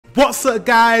What's up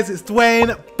guys, it's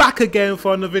Dwayne, back again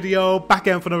for another video, back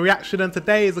again for the reaction, and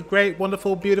today is a great,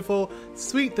 wonderful, beautiful,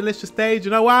 sweet, delicious day. Do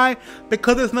you know why?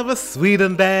 Because it's another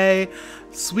Sweden day.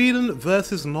 Sweden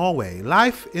versus Norway.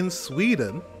 Life in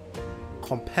Sweden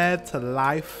compared to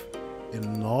life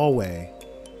in Norway.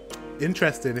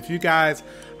 Interesting. If you guys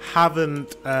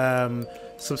haven't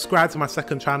subscribed to my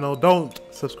second channel, don't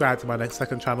subscribe to my next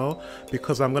second channel,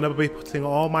 because I'm going to be putting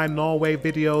all my Norway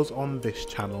videos on this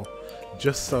channel,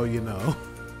 just so you know.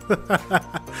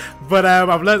 But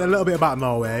I've learned a little bit about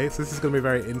Norway, so this is going to be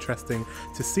very interesting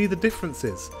to see the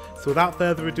differences. So without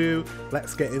further ado,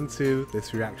 let's get into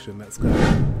this reaction. Let's go.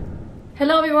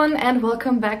 Hello everyone and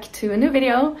welcome back to a new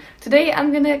video. Today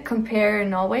I'm gonna compare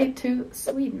Norway to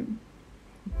Sweden.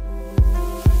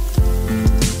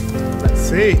 Let's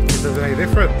see if there's any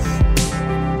difference.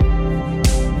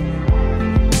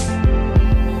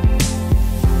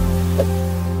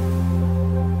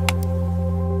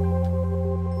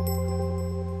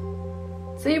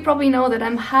 So you probably know that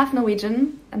I'm half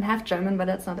Norwegian and half German, but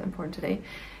that's not important today.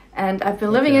 And I've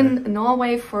been living in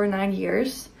Norway for 9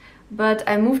 years, but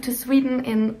I moved to Sweden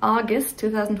in August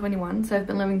 2021, so I've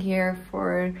been living here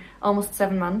for almost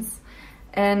 7 months.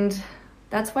 And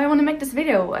that's why I want to make this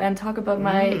video and talk about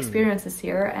my experiences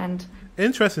here. And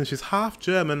interesting, she's half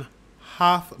German,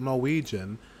 half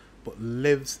Norwegian, but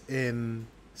lives in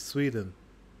Sweden.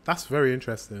 That's very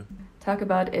interesting. Talk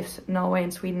about if Norway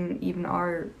and Sweden even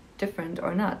are different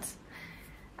or not.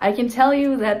 I can tell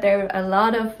you that there are a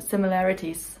lot of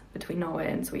similarities between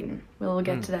Norway and Sweden. We'll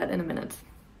get to that in a minute.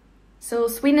 So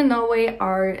Sweden and Norway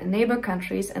are neighbor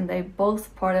countries, and they're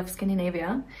both part of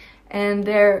Scandinavia. And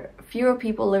there are fewer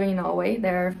people living in Norway.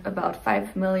 There are about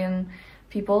 5 million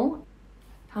people.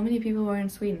 How many people were in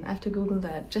Sweden? I have to Google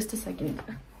that. Just a second.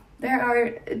 There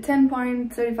are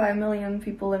 10.35 million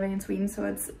people living in Sweden, so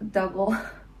it's double.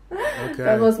 Okay.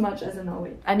 Double as much as in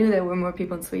Norway. I knew there were more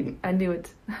people in Sweden. I knew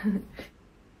it.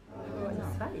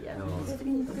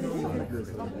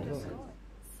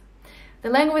 The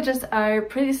languages are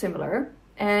pretty similar,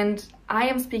 and I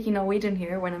am speaking Norwegian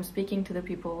here when I'm speaking to the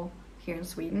people here in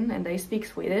Sweden, and they speak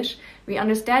Swedish. We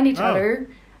understand each other,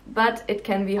 but it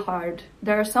can be hard.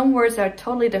 There are some words that are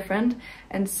totally different,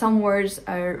 and some words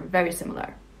are very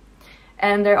similar.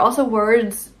 And there are also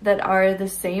words that are the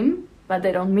same, but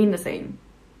they don't mean the same.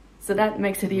 So that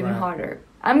makes it even harder.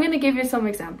 I'm gonna give you some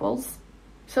examples.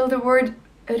 So the word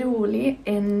rolig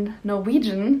in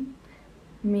Norwegian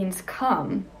means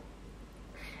calm.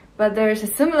 But there's a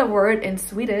similar word in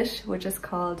Swedish, which is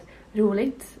called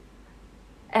roligt,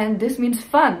 and this means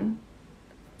fun.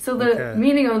 So the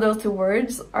meaning of those two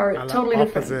words are totally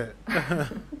different.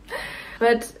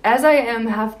 But as I am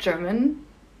half German,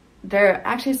 there are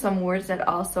actually some words that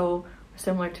also are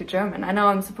similar to German. I know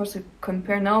I'm supposed to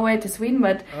compare Norway to Sweden,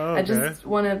 but I just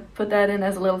want to put that in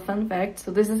as a little fun fact.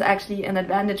 So this is actually an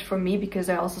advantage for me because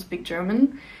I also speak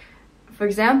German. For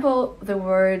example, the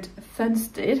word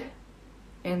fönster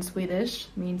in Swedish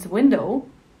means window,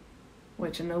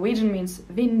 which in Norwegian means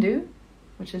vindu,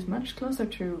 which is much closer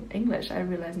to English, I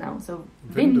realize now. So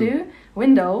vindu,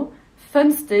 window,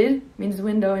 fönster means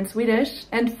window in Swedish,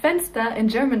 and fenster in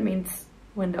German means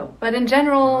window. But in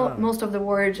general, most of the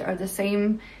words are the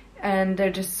same, and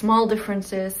they're just small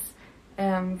differences.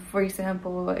 For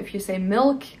example, if you say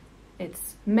milk,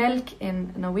 it's melk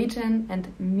in Norwegian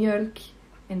and mjölk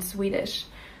in Swedish.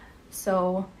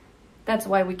 So that's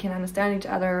why we can understand each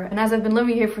other. And as I've been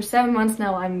living here for 7 months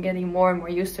now, I'm getting more and more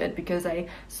used to it because I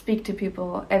speak to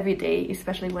people every day,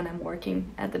 especially when I'm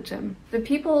working at the gym. The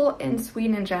people in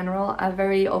Sweden in general are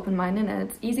very open-minded, and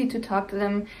it's easy to talk to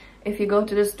them. If you go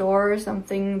to the store or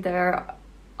something, they're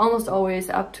almost always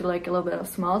up to like a little bit of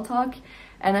small talk.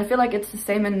 And I feel like it's the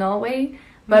same in Norway,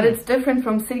 but it's different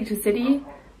from city to city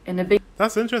in a big...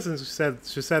 That's interesting.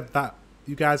 She said that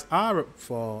you guys are up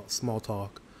for small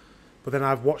talk. But then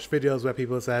I've watched videos where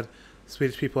people said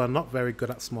Swedish people are not very good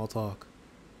at small talk.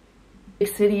 Big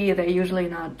city, they're usually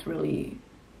not really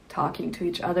talking to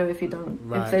each other if they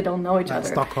don't know each other.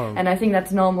 Stockholm. And I think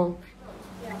that's normal.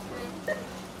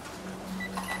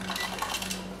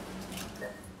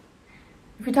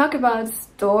 If we talk about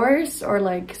stores or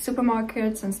like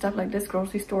supermarkets and stuff like this,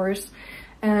 grocery stores,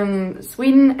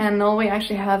 Sweden and Norway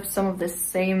actually have some of the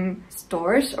same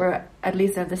stores, or at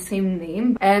least have the same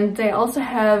name. And they also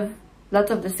have lots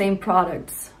of the same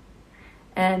products.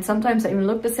 And sometimes they even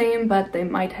look the same, but they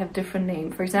might have different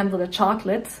names. For example, the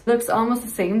chocolate looks almost the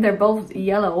same. They're both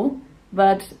yellow,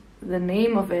 but the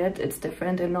name of it's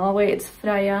different. In Norway, it's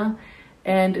Freja,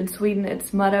 and in Sweden,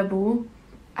 it's Marabou.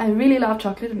 I really love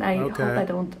chocolate, and I hope I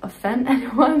don't offend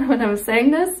anyone when I'm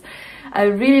saying this. I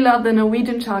really love the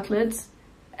Norwegian chocolates.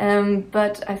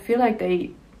 but I feel like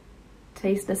they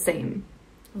taste the same.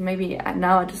 Maybe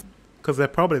now I just... Because they're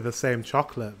probably the same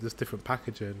chocolate, just different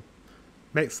packaging.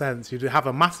 Makes sense. You'd have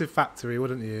a massive factory,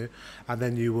 wouldn't you? And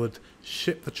then you would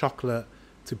ship the chocolate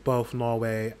to both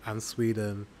Norway and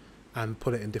Sweden and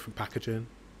put it in different packaging.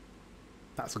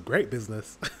 That's a great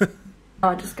business.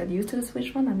 I just got used to the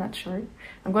Swedish one, I'm not sure.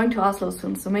 I'm going to Oslo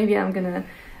soon, so maybe I'm gonna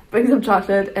bring some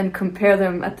chocolate and compare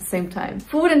them at the same time.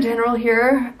 Food in general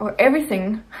here, or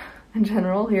everything in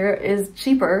general here, is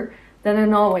cheaper than in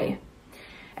Norway.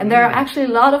 And there are actually a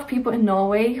lot of people in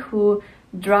Norway who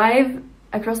drive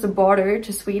across the border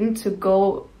to Sweden to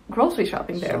go grocery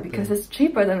shopping there because it's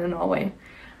cheaper than in Norway.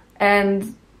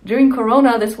 And during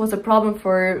Corona, this was a problem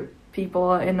for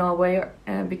people in Norway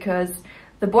because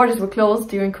the borders were closed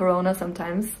during Corona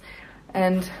sometimes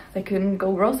and they couldn't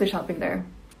go grocery shopping there.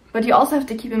 But you also have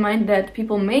to keep in mind that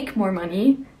people make more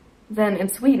money than in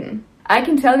Sweden. I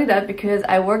can tell you that because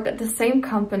I worked at the same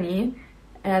company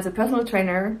as a personal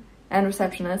trainer and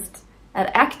receptionist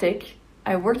at Actic.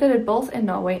 I worked at it both in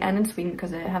Norway and in Sweden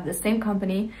because I have the same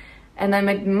company, and I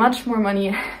made much more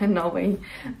money in Norway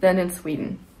than in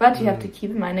Sweden. But you have to keep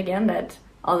in mind again that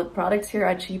all the products here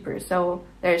are cheaper, so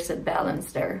there's a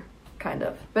balance there, kind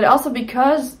of. But also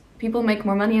because people make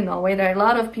more money in Norway, there are a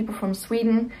lot of people from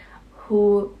Sweden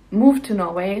who moved to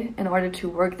Norway in order to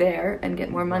work there and get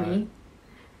more money.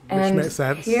 Which makes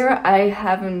sense. Here I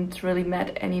haven't really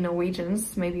met any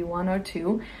Norwegians, maybe one or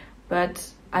two, but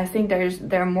I think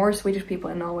there are more Swedish people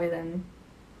in Norway than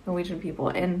Norwegian people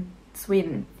in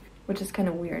Sweden, which is kind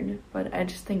of weird, but I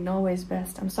just think Norway is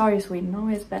best. I'm sorry, Sweden,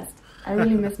 Norway is best. I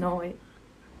really miss Norway.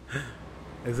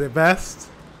 Is it best?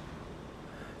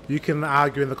 You can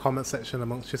argue in the comment section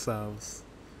amongst yourselves.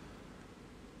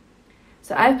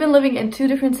 So I've been living in 2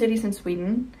 different cities in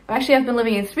Sweden. Actually, I've been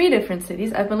living in 3 different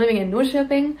cities. I've been living in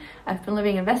Norrköping, I've been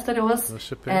living in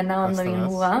Västerås, and now I'm living in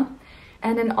Mora.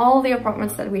 And in all the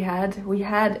apartments that we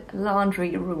had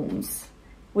laundry rooms,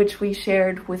 which we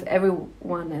shared with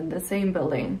everyone in the same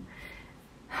building.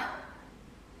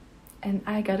 And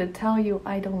I gotta tell you,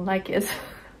 I don't like it.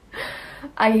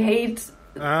 I hate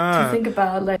to think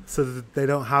about, like... So they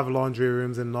don't have laundry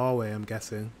rooms in Norway, I'm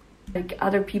guessing. Like,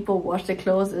 other people wash their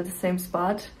clothes at the same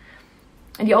spot.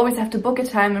 And you always have to book a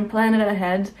time and plan it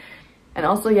ahead. And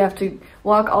also you have to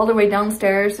walk all the way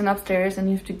downstairs and upstairs, and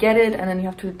you have to get it, and then you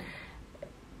have to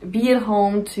be at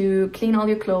home to clean all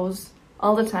your clothes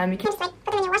all the time. You can't just, like,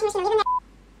 put them in your washing machine and leave them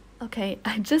there. Okay,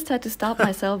 I just had to stop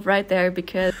myself right there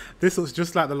because... This looks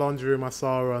just like the laundry room I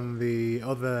saw on the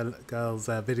other girl's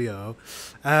video.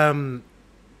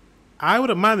 I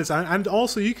wouldn't mind this, and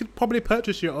also you could probably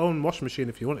purchase your own washing machine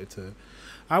if you wanted to.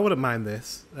 I wouldn't mind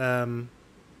this. And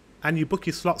you book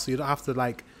your slots so you don't have to,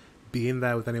 like, be in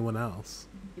there with anyone else.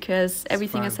 Because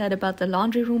everything I said about the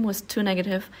laundry room was too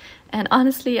negative. And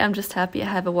honestly, I'm just happy I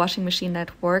have a washing machine that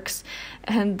works.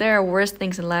 And there are worse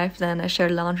things in life than a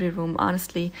shared laundry room,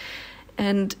 honestly.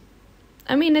 And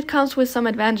I mean, it comes with some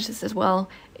advantages as well.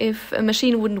 If a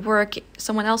machine wouldn't work,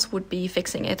 someone else would be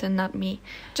fixing it and not me.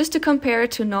 Just to compare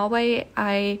to Norway,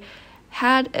 I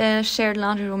had a shared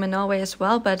laundry room in Norway as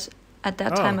well, but at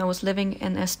that time I was living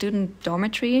in a student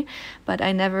dormitory, but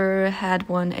I never had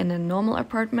one in a normal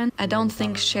apartment. I don't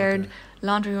think shared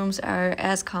laundry rooms are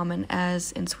as common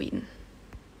as in Sweden.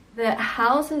 The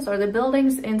houses or the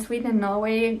buildings in Sweden and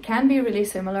Norway can be really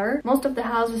similar. Most of the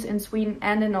houses in Sweden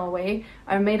and in Norway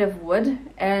are made of wood,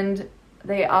 and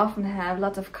they often have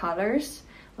lots of colors,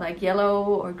 like yellow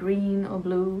or green or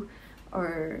blue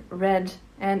or red.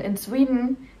 And in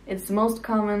Sweden, it's most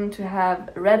common to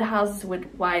have red houses with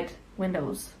white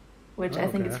windows, which I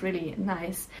think is really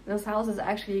nice. Those houses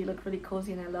actually look really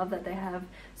cozy, and I love that they have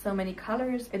so many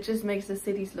colors. It just makes the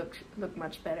cities look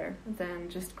much better than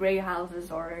just grey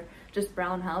houses or just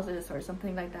brown houses or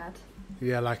something like that.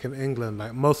 Yeah, like in England,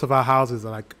 like most of our houses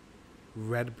are like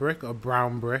red brick or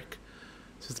brown brick.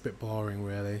 It's just a bit boring,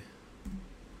 really.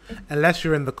 Unless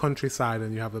you're in the countryside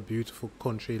and you have a beautiful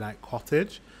country like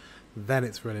cottage, then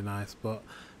it's really nice. But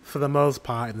for the most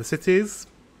part in the cities,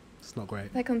 it's not great.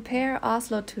 If I compare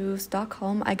Oslo to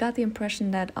Stockholm, I got the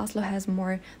impression that Oslo has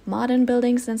more modern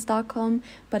buildings than Stockholm,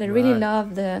 but I really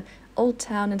love the old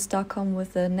town in Stockholm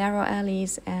with the narrow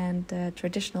alleys and the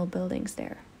traditional buildings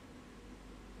there.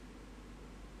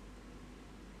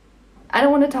 I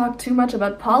don't want to talk too much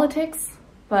about politics,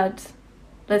 but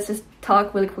let's just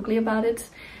talk really quickly about it.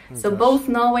 So both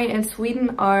Norway and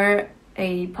Sweden are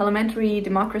a parliamentary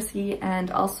democracy and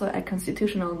also a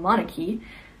constitutional monarchy,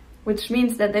 which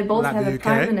means that they both have a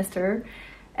prime minister,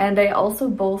 and they also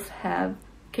both have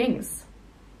kings,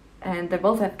 and they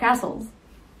both have castles,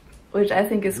 which I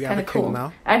think is kind of cool.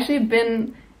 I've actually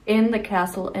been in the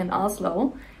castle in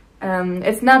Oslo.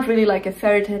 It's not really like a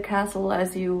fairy tale castle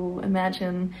as you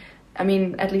imagine. I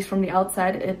mean, at least from the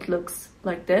outside, it looks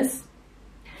like this.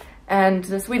 And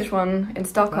the Swedish one in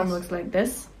Stockholm looks like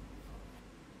this.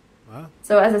 Wow.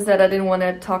 So as I said, I didn't want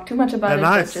to talk too much about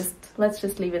nice. But let's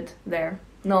just leave it there.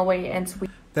 Norway and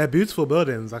Sweden. They're beautiful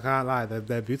buildings, I can't lie.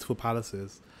 They're beautiful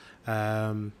palaces.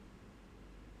 I'm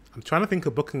trying to think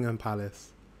of Buckingham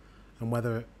Palace and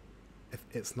whether if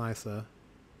it's nicer.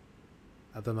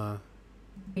 I don't know.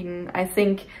 I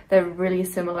think they're really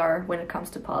similar when it comes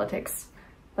to politics,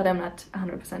 but I'm not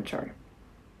 100% sure.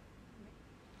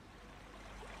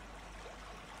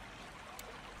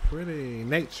 Pretty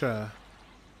nature.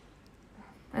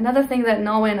 Another thing that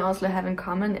Norway and Oslo have in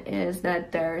common is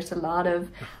that there's a lot of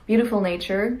beautiful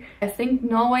nature. I think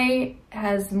Norway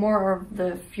has more of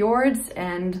the fjords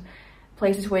and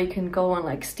places where you can go on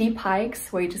like steep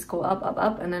hikes where you just go up, up,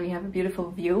 up, and then you have a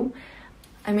beautiful view.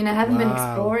 I mean, I haven't been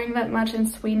exploring that much in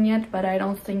Sweden yet, but I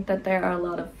don't think that there are a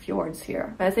lot of fjords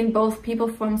here. But I think both people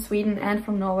from Sweden and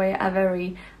from Norway are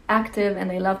very active and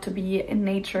they love to be in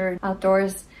nature,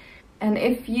 outdoors. And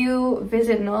if you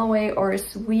visit Norway or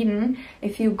Sweden,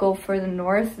 if you go further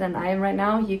north than I am right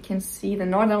now, you can see the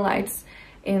northern lights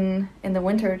in the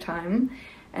winter time.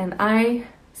 And I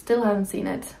still haven't seen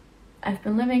it. I've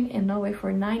been living in Norway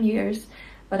for 9 years,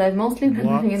 but I've mostly been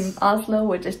living in Oslo,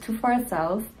 which is too far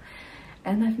south.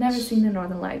 And I've never seen the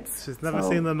northern lights. She's never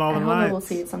seen the northern lights. I hope I will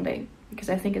see it someday, because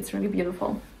I think it's really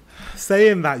beautiful.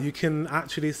 Saying that, you can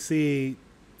actually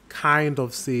kind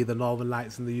of see the northern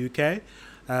lights in the UK.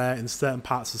 In certain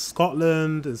parts of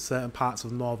Scotland, in certain parts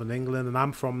of northern England, and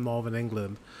I'm from northern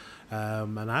England,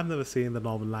 and I've never seen the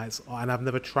northern lights, and I've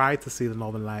never tried to see the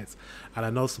northern lights, and I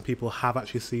know some people have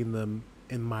actually seen them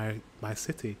in my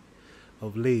city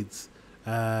of Leeds,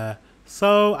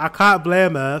 so I can't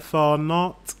blame her for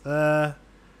not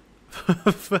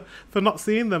for not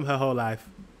seeing them her whole life.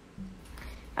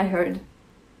 I heard.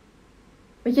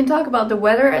 We can talk about the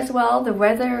weather as well. The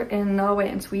weather in Norway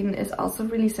and Sweden is also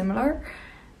really similar.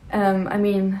 I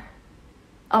mean,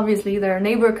 obviously there are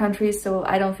neighbor countries, so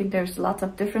I don't think there's lots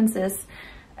of differences,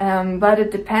 but it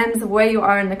depends where you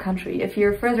are in the country. If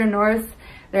you're further north,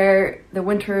 the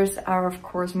winters are of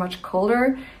course much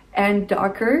colder and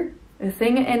darker. The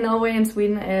thing in Norway and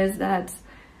Sweden is that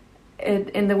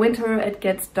in the winter it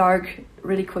gets dark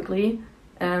really quickly.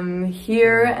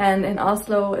 Here and in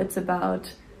Oslo it's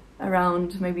about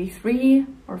around maybe 3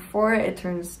 or 4, it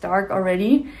turns dark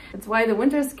already. That's why the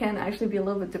winters can actually be a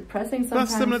little bit depressing sometimes.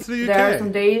 That's similar to the UK. There are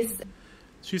some days.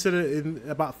 She said it in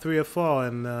about 3 or 4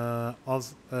 in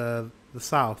the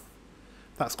south.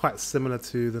 That's quite similar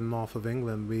to the north of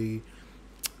England.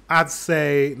 I'd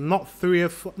say not 3 or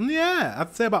 4. Yeah,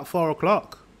 I'd say about 4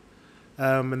 o'clock.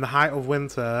 In the height of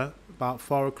winter, about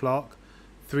 4 o'clock,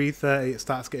 3:30 it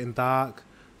starts getting dark.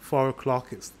 4 o'clock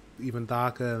it's even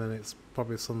darker, and then it's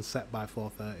probably sunset by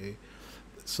 4:30,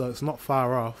 so it's not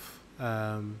far off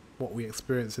what we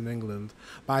experience in England.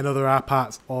 But I know there are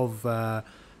parts of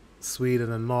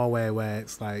Sweden and Norway where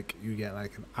it's like you get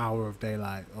like an hour of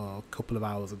daylight or a couple of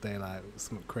hours of daylight. It's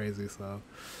something crazy, so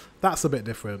that's a bit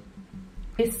different.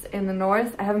 In the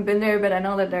north, I haven't been there, but I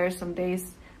know that there are some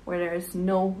days where there is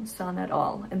no sun at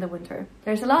all in the winter.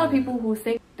 There's a lot of people who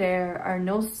think there are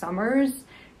no summers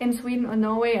in Sweden or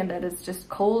Norway and that it's just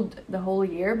cold the whole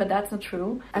year, but that's not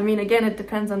true. I mean, again, it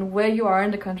depends on where you are in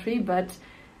the country, but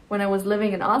when I was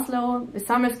living in Oslo, the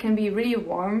summers can be really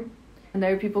warm and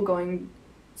there are people going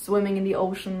swimming in the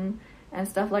ocean and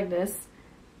stuff like this.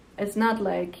 It's not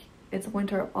like it's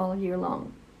winter all year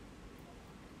long.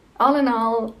 All in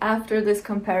all, after this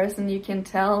comparison, you can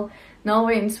tell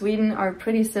Norway and Sweden are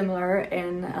pretty similar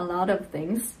in a lot of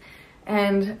things.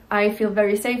 And I feel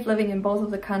very safe living in both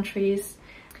of the countries.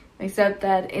 Except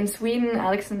that in Sweden,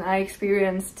 Alex and I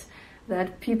experienced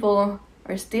that people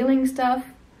are stealing stuff.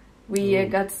 We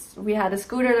had a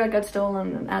scooter that got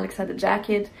stolen, and Alex had a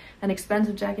jacket, an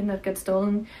expensive jacket that got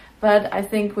stolen. But I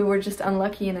think we were just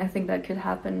unlucky, and I think that could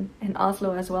happen in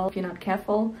Oslo as well if you're not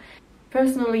careful.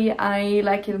 Personally, I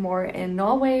like it more in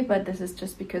Norway, but this is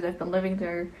just because I've been living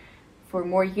there for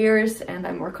more years and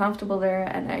I'm more comfortable there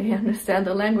and I understand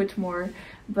the language more.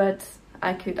 But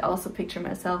I could also picture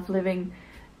myself living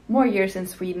more years in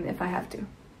Sweden if I have to.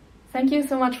 Thank you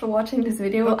so much for watching this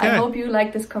video. Okay. I hope you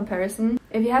like this comparison.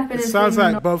 If you have been in Sweden... It sounds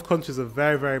like both countries are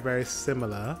very, very, very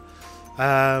similar.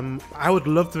 I would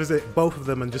love to visit both of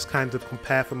them and just kind of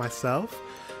compare for myself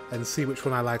and see which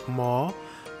one I like more.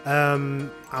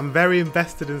 I'm very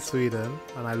invested in Sweden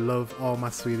and I love all my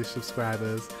Swedish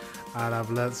subscribers and I've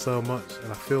learned so much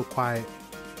and I feel quite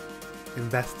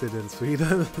invested in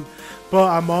Sweden. But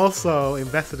I'm also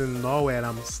invested in Norway, and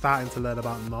I'm starting to learn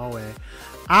about Norway.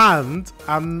 And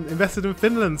I'm invested in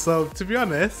Finland. So to be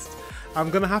honest, I'm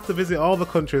going to have to visit all the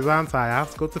countries, aren't I? I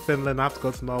have to go to Finland, I have to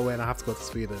go to Norway, and I have to go to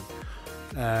Sweden.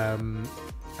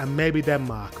 And maybe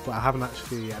Denmark, but I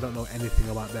don't know anything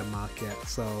about Denmark yet,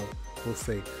 so we'll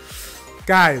see.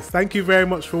 Guys, thank you very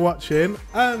much for watching.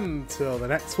 Until the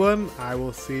next one, I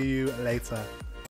will see you later.